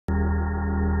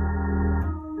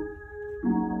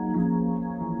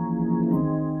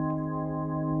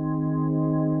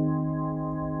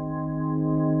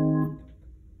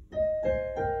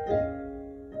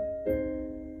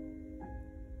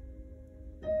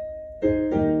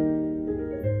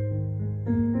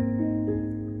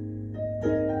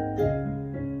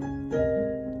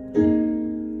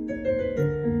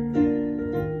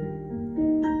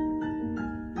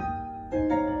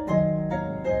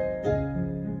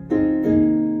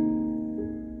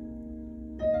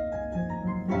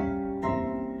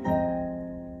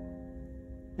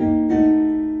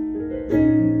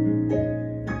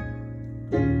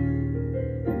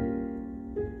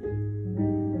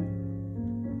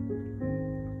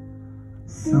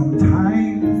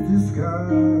Sometimes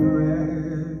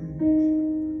discouraged,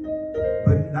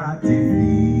 but not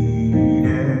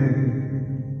defeated.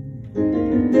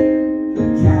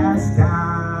 Cast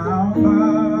down,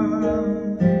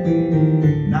 but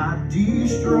not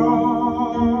destroyed.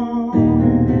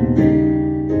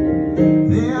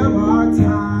 There are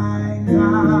times I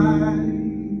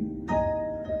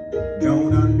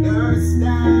don't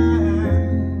understand,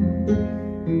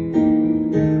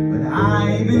 but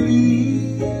I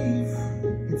believe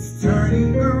it's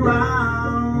turning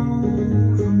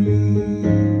around for me.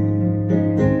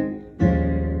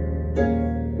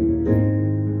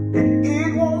 And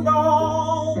it won't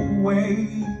always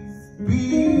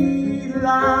be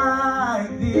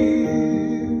like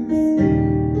this.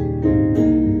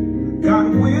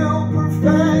 God will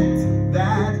perfect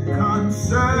that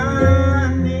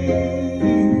concerning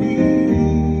me.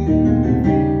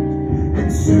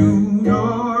 And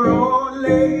sooner or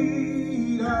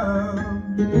later,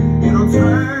 it'll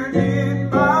turn in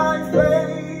my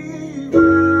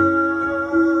favor.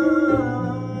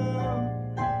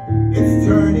 It's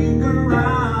turning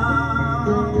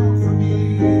around for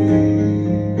me.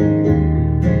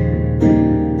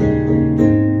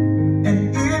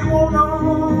 And it won't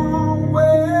always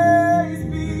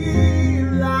be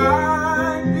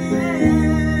like this.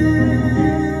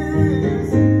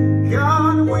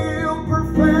 God will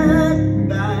perfect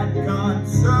that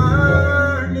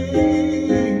concerning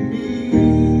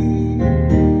me.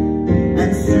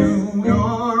 And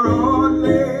sooner or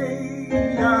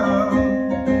later,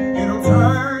 it'll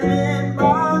turn in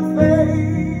my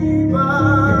favor.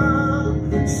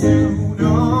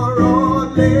 Sooner or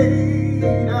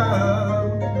later,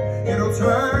 it'll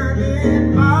turn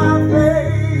in my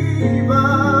favor.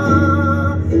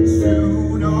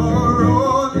 Sooner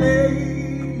or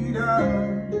later,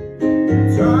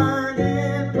 turn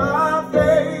in my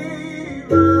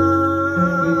favor.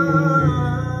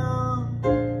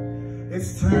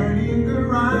 It's turning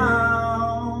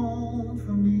around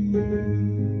for me.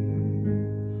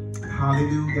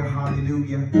 Hallelujah,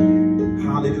 hallelujah,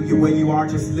 hallelujah. Where you are,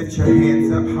 just lift your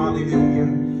hands up. Hallelujah,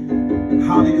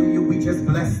 hallelujah. We just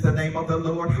bless the name of the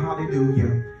Lord.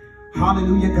 Hallelujah,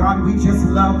 hallelujah. God, we just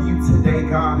love you today,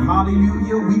 God.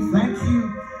 Hallelujah. We thank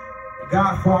you,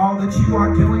 God, for all that you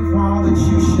are doing, for all that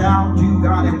you shall do,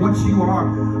 God, and what you are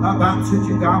about to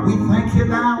do, God. We thank you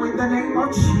now in the name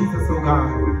of Jesus, oh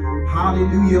God.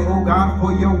 Hallelujah, oh God,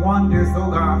 for your wonders,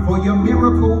 oh God, for your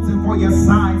miracles and for your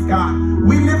signs, God.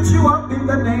 We lift you up in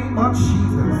the name of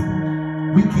Jesus.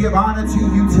 We give honor to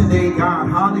you today, God.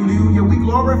 Hallelujah. We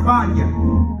glorify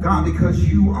you, God, because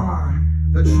you are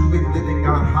the true and living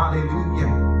God. Hallelujah.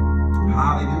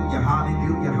 Hallelujah,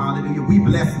 hallelujah, hallelujah. We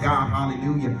bless God.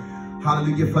 Hallelujah.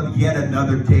 Hallelujah, for yet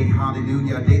another day.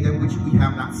 Hallelujah. A day that which we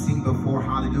have not seen before.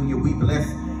 Hallelujah. We bless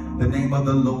the name of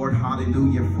the Lord.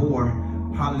 Hallelujah.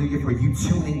 Hallelujah, for you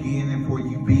tuning in and for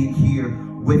you being here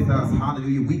with us.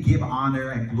 Hallelujah. We give honor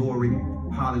and glory.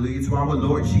 Hallelujah, to our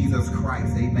Lord Jesus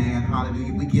Christ. Amen.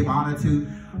 Hallelujah. We give honor to,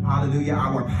 hallelujah,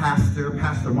 our pastor,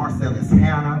 Pastor Marcellus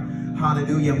Hannah.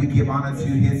 Hallelujah. We give honor to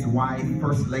his wife,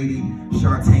 First Lady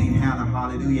Chartane Hannah.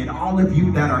 Hallelujah. And all of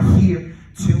you that are here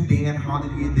tuned in,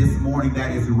 hallelujah, this morning,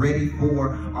 that is ready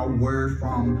for a word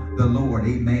from the Lord.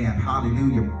 Amen.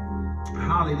 Hallelujah.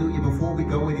 Hallelujah. Before we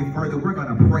go any further, we're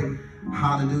going to pray.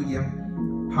 Hallelujah.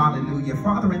 Hallelujah.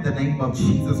 Father, in the name of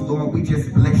Jesus, Lord, we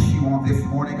just bless you on this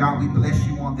morning. God, we bless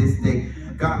you on this day.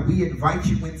 God, we invite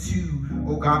you into,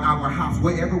 oh God, our house,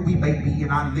 wherever we may be, in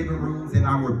our living rooms, in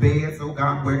our beds, oh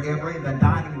God, wherever, in the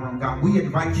dining room, God, we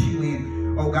invite you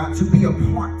in, oh God, to be a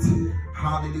part,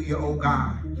 hallelujah, oh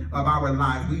God, of our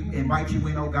lives. We invite you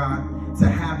in, oh God, to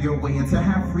have your way and to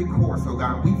have free course, oh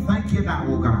God. We thank you now,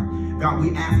 oh God. God,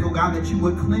 we ask, oh God, that you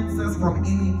would cleanse us from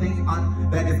anything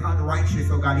that is unrighteous,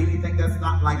 oh God, anything that's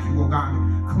not like you, oh God.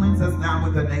 Cleanse us now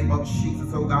in the name of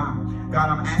Jesus, oh God. God,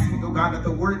 I'm asking, oh God, that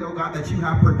the word, oh God, that you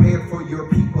have prepared for your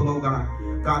people, oh God.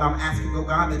 God, I'm asking, oh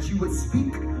God, that you would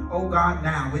speak, oh God,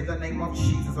 now in the name of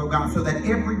Jesus, oh God, so that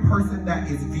every person that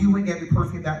is viewing, every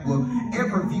person that will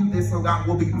ever view this, oh God,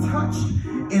 will be touched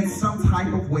in some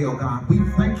type of way, oh God. We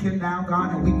thank you now,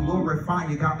 God, and we glorify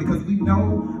you, God, because we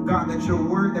know, God, that your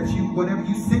word, that you, whatever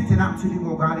you sent it out to do,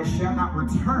 oh God, it shall not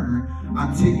return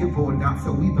until you void, God.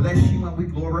 So we bless you and we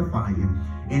glorify you.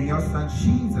 In your son,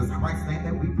 Jesus Christ's name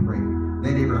that we pray.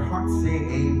 Let every heart say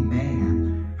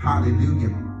amen. Hallelujah.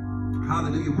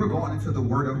 Hallelujah. We're going into the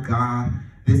word of God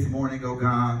this morning, oh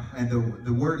God. And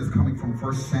the word is coming from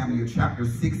 1 Samuel chapter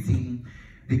 16,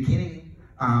 beginning.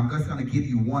 I'm just going to give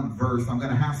you one verse. I'm going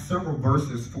to have several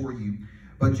verses for you.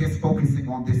 but just focusing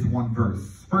on this one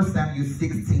verse. 1 Samuel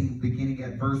 16, beginning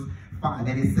at verse 5.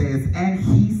 And it says, and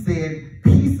he said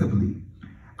peaceably,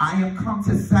 I am come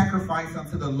to sacrifice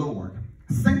unto the Lord.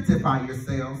 Sanctify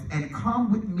yourselves and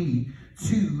come with me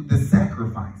to the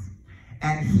sacrifice.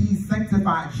 And he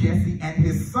sanctified Jesse and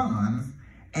his sons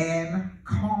and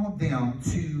called them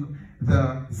to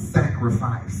the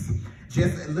sacrifice.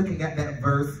 Just looking at that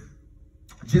verse,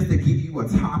 just to give you a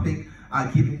topic,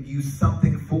 giving you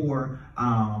something for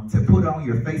to put on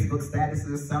your Facebook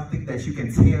statuses, something that you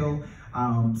can tell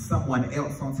someone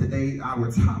else on today. Our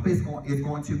topic is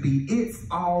going to be, it's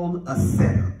all a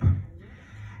setup.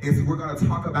 We're going to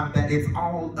talk about that. It's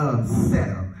all a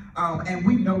setup. And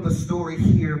we know the story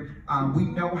here. We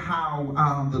know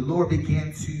how the Lord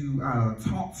began to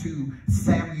talk to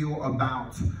Samuel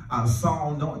about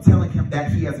Saul, telling him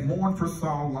that he has mourned for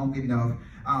Saul long enough,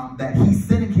 that he's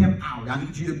sending him out. I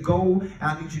need you to go, and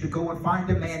I need you to go and find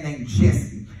a man named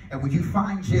Jesse. And when you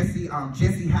find Jesse,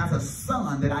 Jesse has a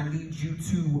son that I need you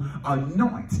to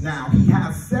anoint. Now, he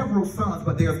has several sons,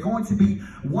 but there's going to be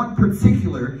one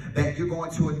particular that you're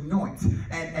going to anoint.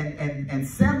 And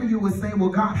Samuel was saying, well,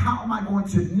 God, how am I going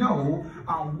to know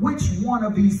which one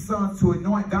of these sons to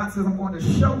anoint? God says, I'm going to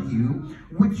show you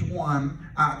which one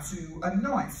to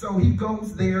anoint. So he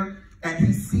goes there and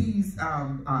he sees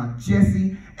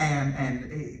Jesse,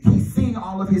 and he's seeing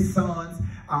all of his sons.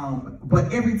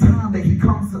 But every time that he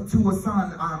comes to a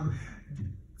son,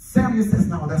 Samuel says,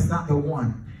 no, that's not the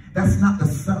one. That's not the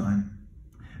son.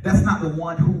 That's not the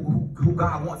one who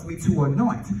God wants me to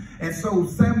anoint. And so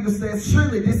Samuel says,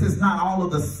 surely this is not all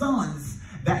of the sons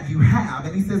that you have.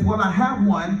 And he says, well, I have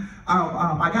one.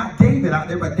 I got David out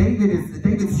there, but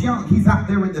David's young. He's out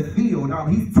there in the field.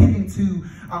 He's tending to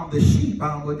the sheep.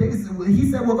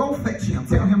 He said, well, go fetch him.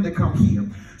 Tell him to come here.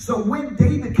 So when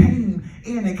David came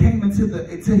in and came into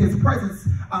his presence,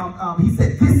 he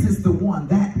said, this is the one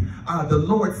that the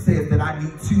Lord says that I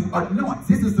need to anoint.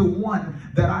 This is the one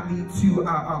that I need to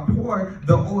pour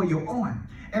the oil on.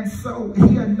 And so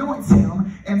he anoints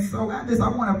him. And so at this, I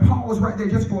want to pause right there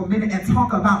just for a minute and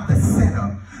talk about the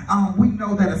setup. We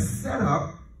know that a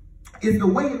setup is the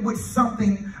way in which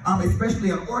something, especially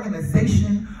an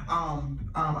organization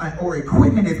or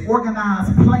equipment, is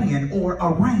organized, planned, or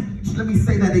arranged. Let me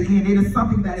say that again. It is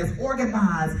something that is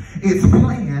organized, it's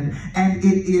planned, and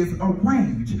it is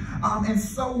arranged. And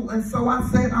so I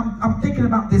said, I'm thinking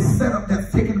about this setup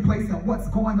that's taking place and what's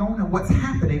going on and what's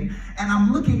happening. And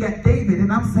I'm looking at David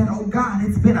and I'm saying, oh God,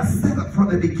 it's been a setup from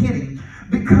the beginning.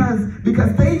 Because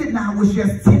David now was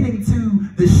just tending to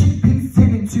the sheep. He's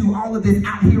tending to all of this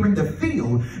out here in the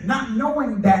field, not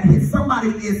knowing that somebody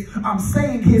is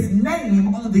saying his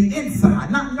name on the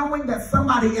inside, not knowing that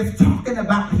somebody is talking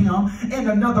about him in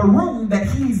another room that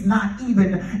he's not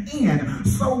even in.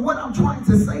 So what I'm trying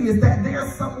to say is that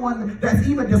there's someone that's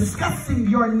even discussing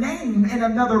your name in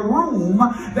another room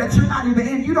that you're not even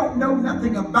in. You don't know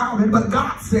nothing about it, but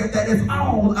God said that it's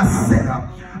all a setup.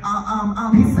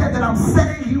 He said that I'm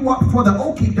setting you up for the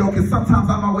okie doke, and sometimes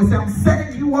I always say I'm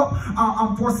setting you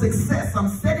up for success. I'm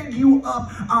setting you up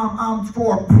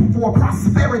for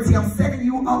prosperity. I'm setting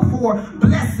you up for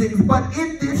blessings. But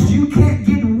in this, you can't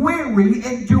get weary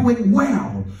in doing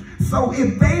well. So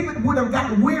if David would have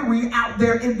got weary out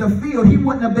there in the field, he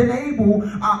wouldn't have been able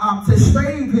to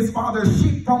save his father's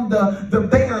sheep from the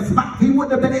bear's mouth. He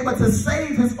wouldn't have been able to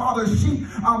save his father's sheep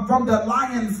from the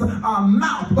lion's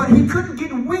mouth. But he couldn't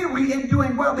get weary in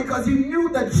doing well because he knew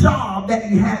the job that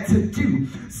he had to do.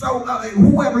 So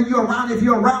whoever you're around, if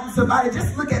you're around somebody,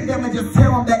 just look at them and just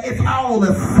tell them that it's all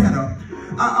a setup.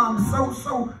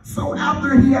 So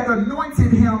after he had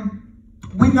anointed him,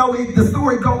 we know the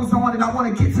story goes on, and I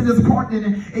want to get to this part,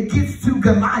 and it gets to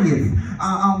Goliath.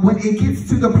 When it gets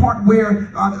to the part where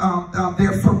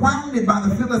they're surrounded by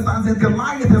the Philistines, and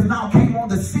Goliath has now came on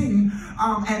the scene,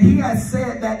 and he has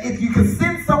said that if you can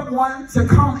send someone to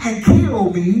come and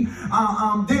kill me,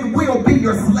 then we'll be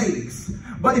your slaves.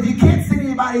 But if you can't send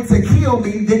anybody to kill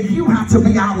me, then you have to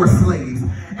be our slaves.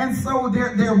 And so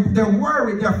they're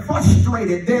worried, they're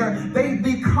frustrated, they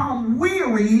become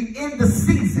weary in the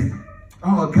season.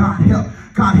 Oh, God help.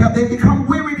 God help. They become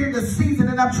wearied in the season,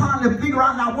 and I'm trying to figure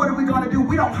out now, what are we going to do?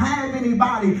 We don't have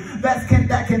anybody that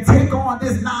can take on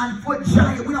this 9-foot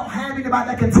giant. We don't have anybody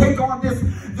that can take on this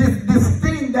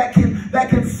thing that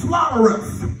can slaughter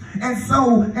us. And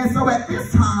so at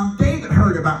this time, David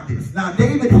heard about this. Now,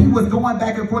 David, he was going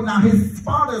back and forth. Now, his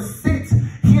father sent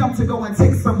him him to go and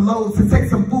take some loads, to take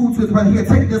some food to his brother. Here,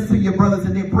 take this to your brothers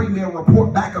and then bring me a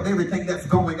report back of everything that's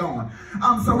going on.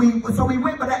 So he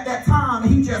went, but at that time,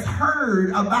 he just heard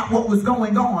about what was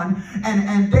going on.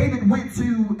 And David went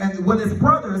to, and with his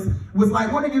brothers, was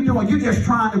like, what are you doing? You're just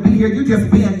trying to be here. You're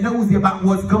just being nosy about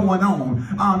what's going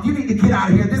on. You need to get out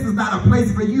of here. This is not a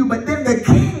place for you. But then the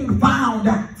king found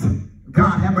out.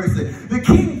 God have mercy. The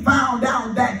king found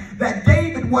out that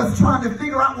David was trying to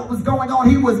figure out what was going on.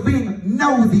 He was being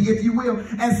nosy, if you will.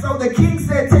 And so the king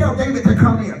said, tell David to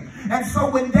come in. And so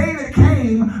when David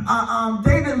came,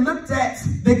 David looked at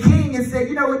the king and said,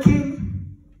 you know what,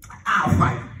 king? I'll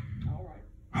fight him.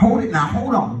 Hold it now.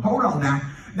 Hold on now.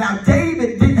 Now,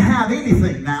 David didn't have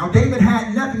anything now. David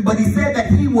had nothing, but he said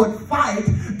that he would fight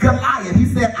Goliath. He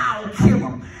said, I'll kill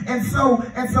him. And so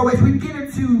as we get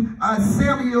into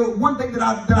Samuel, one thing that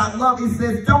I love, he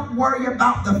says, don't worry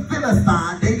about the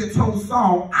Philistine. David told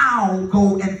Saul, I'll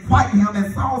go and fight him.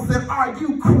 And Saul said, are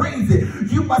you crazy?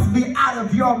 You must be out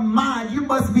of your mind. You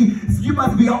must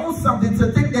be on something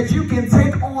to think that you can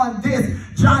take on this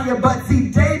giant. But see,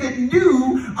 David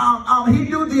knew, he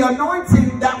knew the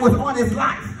anointing that was on his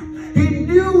life. He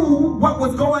knew what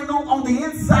was going on the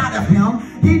inside of him.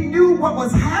 He knew what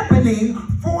was happening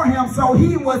for him. So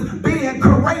he was being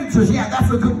courageous. Yeah,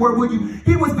 that's a good word, would you?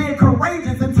 He was being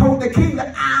courageous and told the king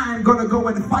that I'm going to go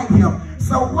and fight him.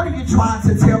 So what are you trying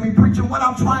to tell me, preacher? What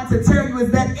I'm trying to tell you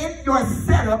is that in your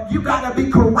setup, you got to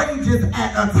be courageous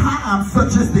at a time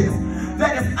such as this.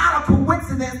 That it's not a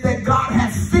coincidence that God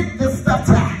has sent this stuff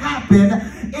to happen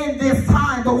in this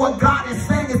time. But what God is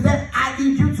saying is that I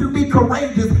need you to be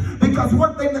courageous. Because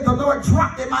one thing that the Lord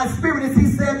dropped in my spirit is he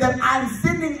said that I'm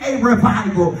sending a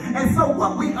revival. And so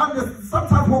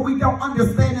sometimes what we don't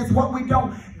understand is what we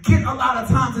don't get a lot of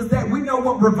times is that we know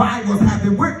what revivals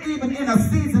happen. We're even in a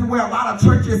season where a lot of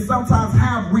churches sometimes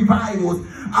have revivals.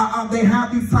 They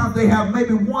have these times, they have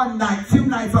maybe one night, 2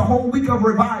 nights, a whole week of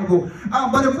revival.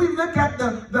 But if we look at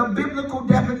the biblical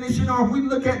definition, or if we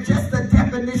look at just the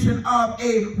definition of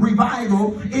a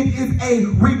revival, it is a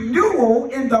renewal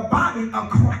in the body of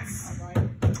Christ.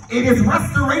 It is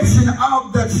restoration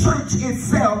of the church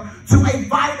itself to a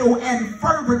vital and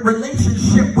fervent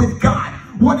relationship with God.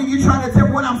 What are you trying to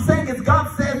tell? What I'm saying is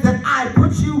God says that I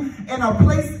put you in a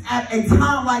place at a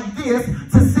time like this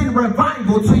to send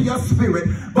revival to your spirit.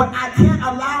 But I can't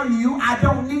allow you, I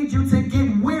don't need you to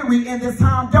get weary in this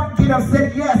time. Don't get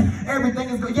upset. Yes, everything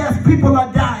is good. Yes, people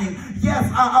are dying. Yes,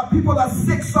 people are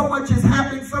sick. So much is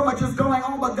happening. So much is going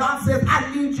on. But God says,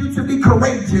 I need you to be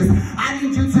courageous. I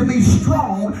need you to be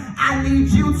strong. I need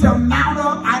you to mount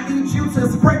up. I need you to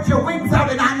spread your wings out.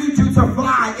 And I need you to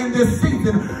fly in this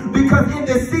season. Because in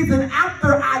this season,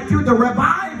 after I do the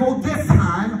revival this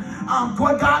time,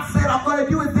 what God said I'm going to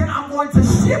do is then I'm going to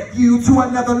shift you to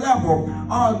another level.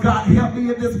 Oh, God, help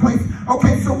me in this place.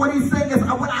 Okay, so what he's saying is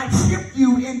when I shift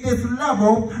you in this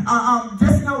level,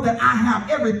 just know that I have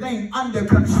everything under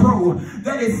control.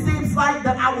 That it seems like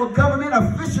that our government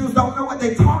officials don't know what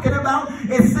they're talking about.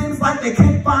 It seems like they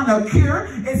can't find a cure.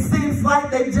 It seems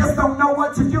like they just don't know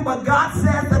what to do. But God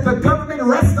says that the government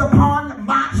rests upon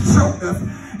my shoulders.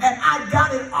 And I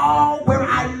got it all where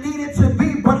I need it to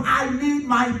be. But I need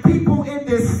my people in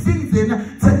this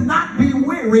season to not be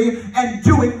weary and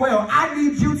doing well. I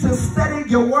need you to study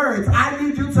your words. I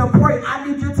need you to pray. I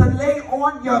need you to lay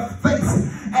on your face.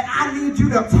 And I need you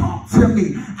to talk to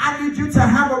me. I need you to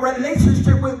have a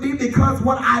relationship with me, because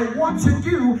what I want to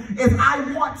do is I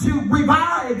want to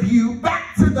revive you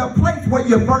back to the place where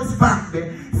you first found me.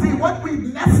 See, what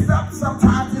we've messed up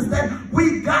sometimes is that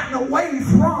we've gotten away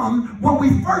from when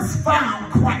we first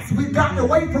found Christ. We've gotten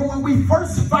away from when we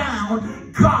first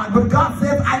found God. But God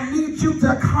says, I need you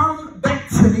to come back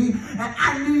to me, and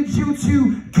I need you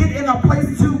to get in a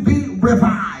place to be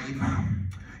revived.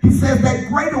 He says that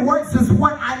greater works is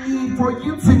what I need for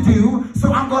you to do.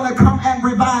 So I'm going to come and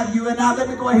revive you. And now let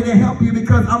me go ahead and help you,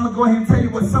 because I'm going to go ahead and tell you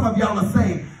what some of y'all are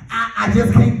saying. I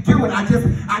just can't do it. I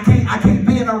can't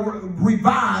be in a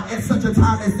revive at such a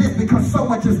time as this, because so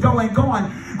much is going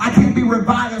on. I can't be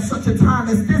revived at such a time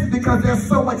as this because there's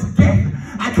so much death.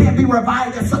 I can't be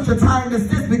revived at such a time as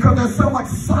this because there's so much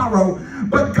sorrow.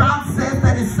 But God says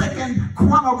that in 2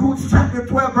 Chronicles chapter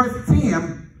 12 verse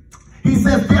 10, he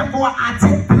says, therefore I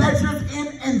take pleasures in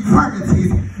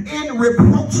infirmities, in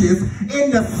reproaches, in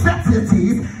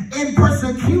necessities, in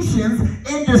persecutions,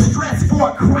 in distress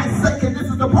for Christ's sake. And this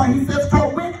is the point. He says, for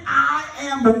when I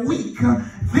am weak,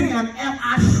 then am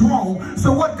I strong.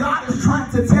 So what God is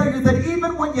trying to tell you is that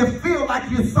even when you feel like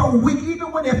you're so weak,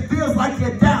 even when it feels like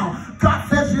you're down, God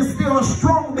says you're still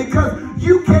strong, because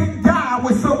you can't die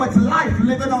with so much life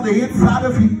living on the inside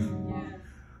of you.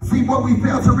 See, see, what we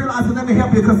fail to realize, and let me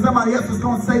help you, because somebody else is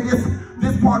going to say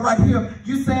this part right here.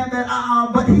 You saying that,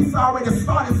 but he's already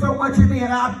started so much in me,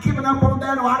 and I've given up on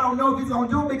that, or I don't know if he's going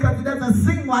to do it, because it doesn't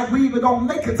seem like we even going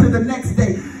to make it to the next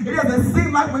day. It doesn't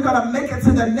seem like we're going to make it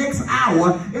to the next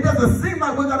hour. It doesn't seem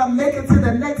like we're going to make it to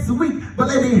the next week. But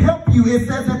let me help you. It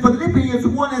says in Philippians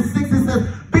 1:6, it says,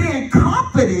 being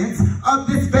confident of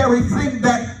this very thing,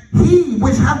 that he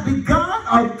which hath begun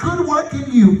a good work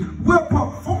in you will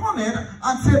perform it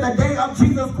until the day of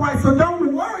Jesus Christ. So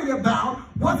don't worry about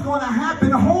what's going to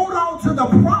happen. Hold on to the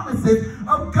promises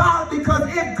of God, because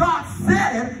if God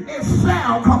said it, it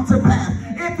shall come to pass.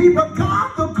 If he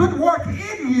began the good work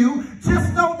in you,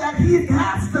 just know that he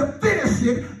has to finish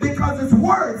it, because his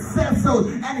word says so.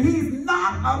 And he's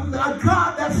not a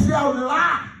God that shall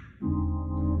lie,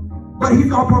 but he's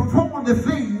going to perform the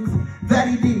things that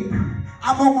he did.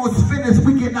 I'm almost finished.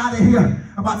 We're getting out of here.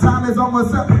 My time is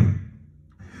almost up.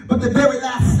 But the very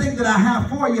last thing that I have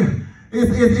for you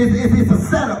is a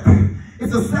setup.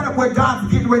 It's a setup where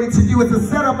God's getting ready to do. It's a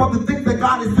setup of the things that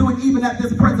God is doing even at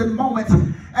this present moment.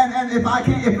 And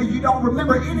if you don't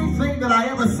remember anything that I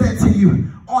ever said to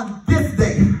you on this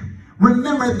day,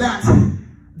 remember that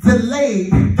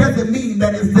delayed doesn't mean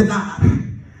that it's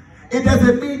denied. It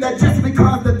doesn't mean that just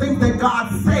because the thing that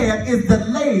God said is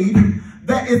delayed,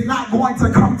 that is not going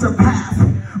to come to pass.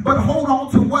 But hold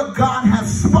on to what God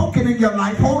has spoken in your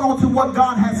life. Hold on to what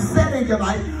God has said in your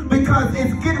life, because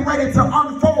it's getting ready to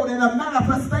unfold in a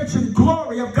manifestation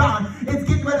glory of God. It's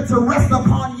getting ready to rest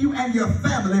upon you and your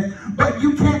family. But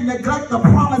you can't neglect the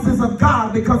promises of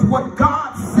God, because what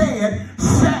God said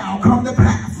shall come to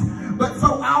pass. But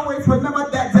so always remember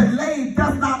that delay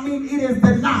does not mean it is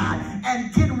denied.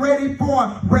 And get ready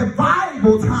for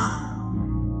revival time.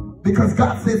 Because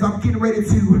God says, I'm getting ready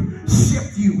to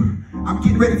shift you. I'm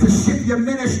getting ready to shift your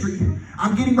ministry.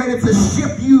 I'm getting ready to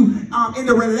shift you in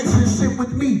the relationship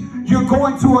with me. You're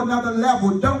going to another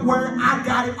level. Don't worry, I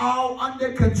got it all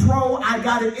under control. I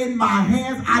got it in my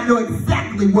hands. I know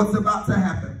exactly what's about to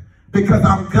happen, because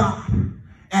I'm God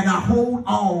and I hold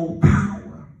all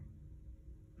power.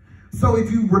 So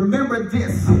if you remember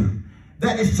this,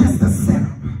 that it's just a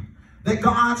setup, that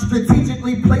God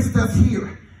strategically placed us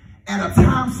here at a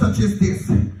time such as this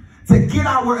to get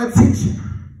our attention,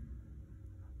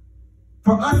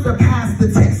 for us to pass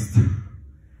the test,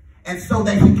 and so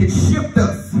that he can shift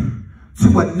us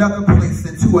to another place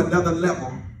and to another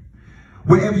level.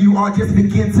 Wherever you are, just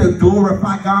begin to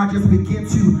glorify God. Just begin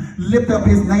to lift up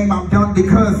his name. I'm done,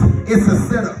 because it's a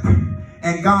setup,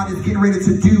 and God is getting ready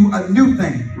to do a new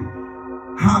thing.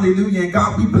 Hallelujah. And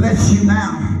God, we bless you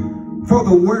now for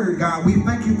the word, God. We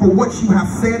thank you for what you have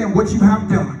said and what you have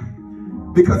done.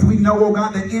 Because we know, oh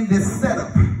God, that in this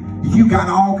setup, you got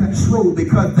all control,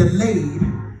 because delayed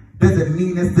doesn't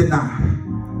mean it's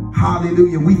denied.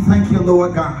 Hallelujah. We thank you,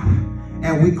 Lord God,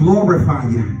 and we glorify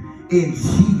you in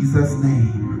Jesus'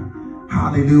 name.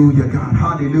 Hallelujah, God.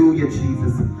 Hallelujah,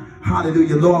 Jesus.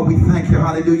 Hallelujah, Lord, we thank you.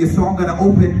 Hallelujah. So I'm going to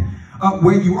open up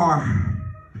where you are,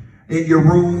 in your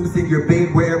rooms, in your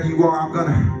bed, wherever you are.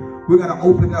 We're going to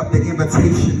open up the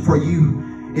invitation for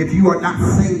you. If you are not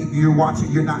saved, you're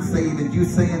watching, you're not saved, and you're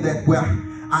saying that, well,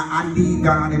 I need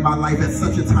God in my life at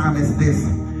such a time as this.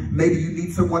 Maybe you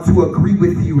need someone to agree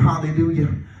with you. Hallelujah.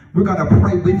 We're going to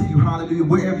pray with you. Hallelujah.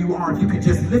 Wherever you are, you can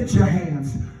just lift your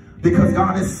hands, because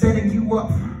God is setting you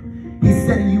up. He's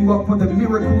setting you up for the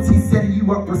miracles. He's setting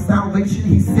you up for salvation.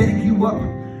 He's setting you up.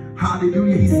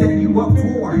 Hallelujah. He's setting you up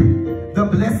for the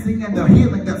blessing and the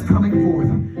healing that's coming forth.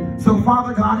 So,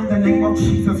 Father God, in the name of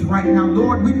Jesus right now,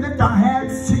 Lord, we lift our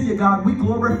hands to you, God. We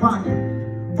glorify you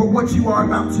for what you are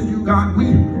about to do, God.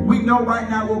 We know right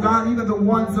now, oh God, even the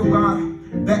ones, oh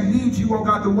God, that need you, oh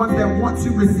God, the ones that want to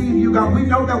receive you, God. We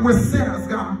know that we're sinners,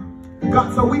 God.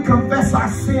 God, so we confess our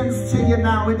sins to you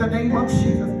now in the name of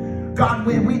Jesus. God,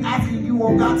 we asking you,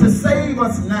 oh God, to save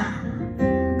us now.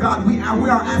 God, we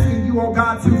are asking you, oh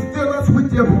God, to fill us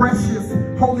with your precious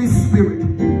Holy Spirit.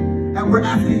 And we're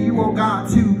asking you, oh God,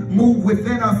 to move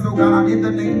within us, oh God, in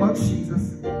the name of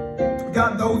Jesus.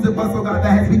 God, those of us, oh God,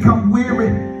 that has become weary,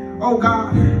 oh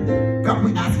God, God,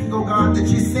 we asking, oh God, that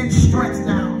you send strength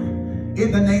now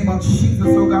in the name of Jesus,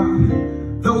 oh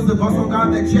God. Those of us, oh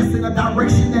God, that just in a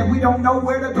direction that we don't know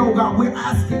where to go, God, we're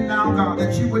asking now, God,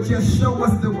 that you would just show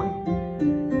us the way.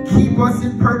 Keep us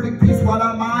in perfect peace while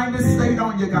our mind is stayed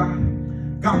on you,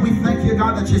 God. God, we thank you,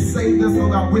 God, that you saved us, oh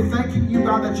God. We're thanking you,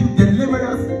 God, that you delivered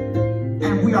us.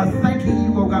 And we are thanking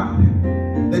you, oh God,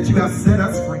 that you have set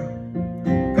us free.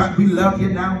 God, we love you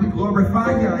now. We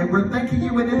glorify you. And we're thanking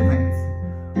you in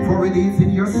advance. For it is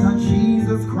in your Son,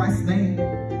 Jesus Christ's name,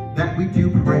 that we do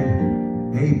pray.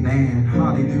 Amen.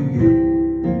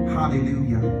 Hallelujah.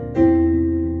 Hallelujah.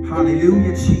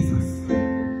 Hallelujah, Jesus.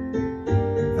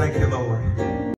 Thank you, Lord.